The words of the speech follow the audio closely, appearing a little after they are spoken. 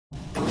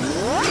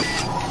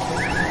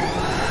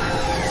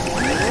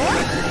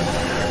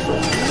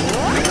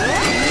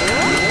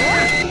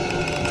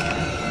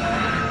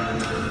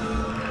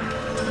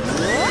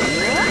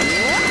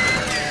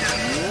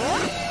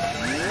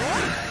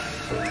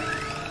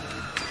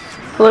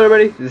Hello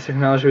everybody, this is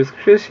Technology with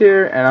Chris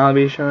here, and I'll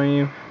be showing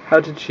you how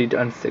to cheat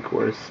on Stick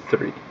Wars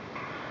 3.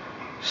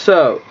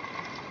 So,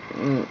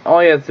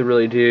 all you have to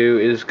really do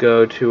is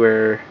go to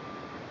where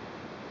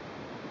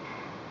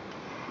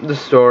the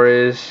store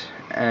is,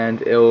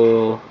 and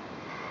it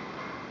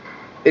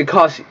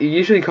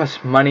usually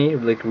costs money,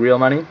 like real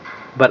money,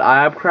 but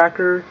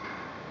iAppCracker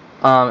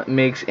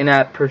makes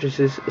in-app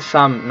purchases,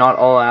 some, not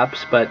all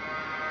apps, but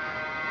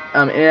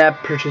in-app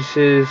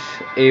purchases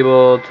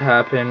able to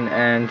happen,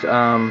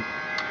 and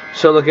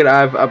so look at,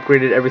 I've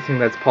upgraded everything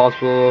that's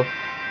possible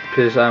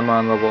because I'm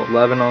on level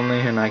 11 only,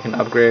 and I can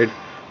upgrade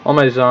all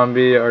my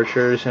zombie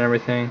archers and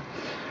everything.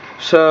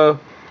 So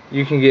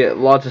you can get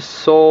lots of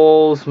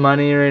souls,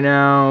 money right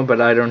now, but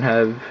I don't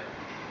have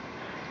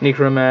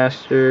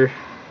Necromancer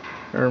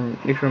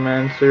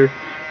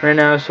right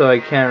now, so I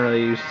can't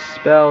really use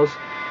spells.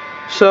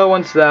 So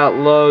once that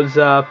loads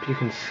up, you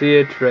can see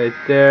it right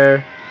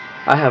there.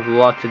 I have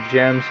lots of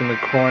gems in the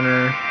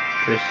corner.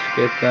 Just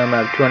get them.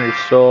 I have 200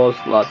 souls,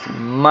 lots of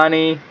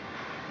money.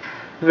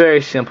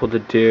 Very simple to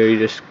do. You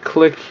just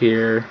click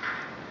here,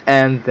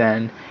 and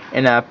then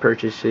in-app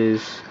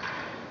purchases.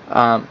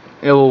 It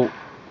will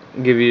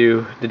give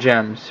you the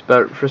gems.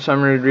 But for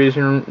some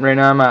reason, right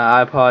now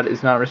my iPod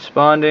is not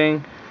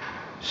responding,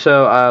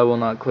 so I will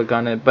not click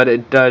on it. But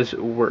it does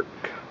work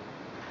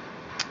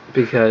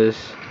because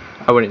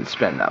I wouldn't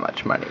spend that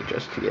much money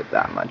just to get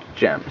that much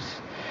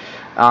gems.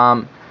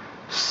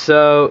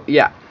 So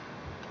yeah.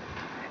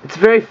 It's a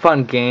very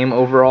fun game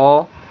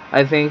overall,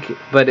 I think,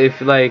 but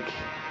if you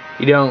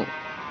don't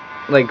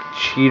like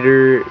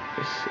cheaters,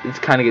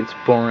 it kind of gets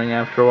boring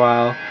after a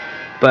while.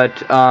 But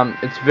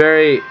it's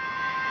very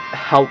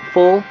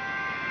helpful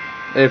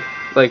if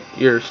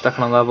you're stuck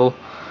on a level.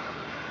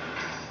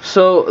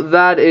 So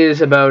that is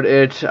about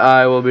it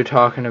I will be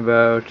talking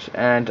about,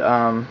 and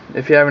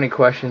if you have any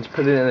questions,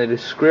 put it in the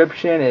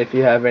description. If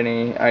you have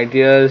any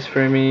ideas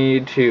for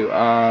me to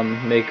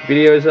make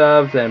videos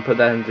of, then put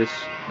that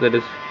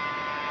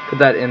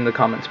in the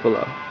comments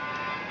below.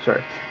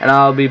 Sorry. And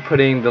I'll be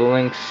putting the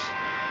links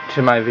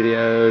to my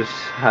videos,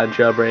 how to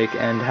jailbreak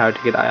and how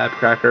to get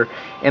iAppCracker,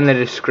 in the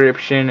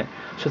description.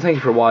 So thank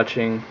you for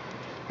watching,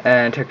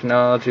 and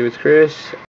Technology with Chris.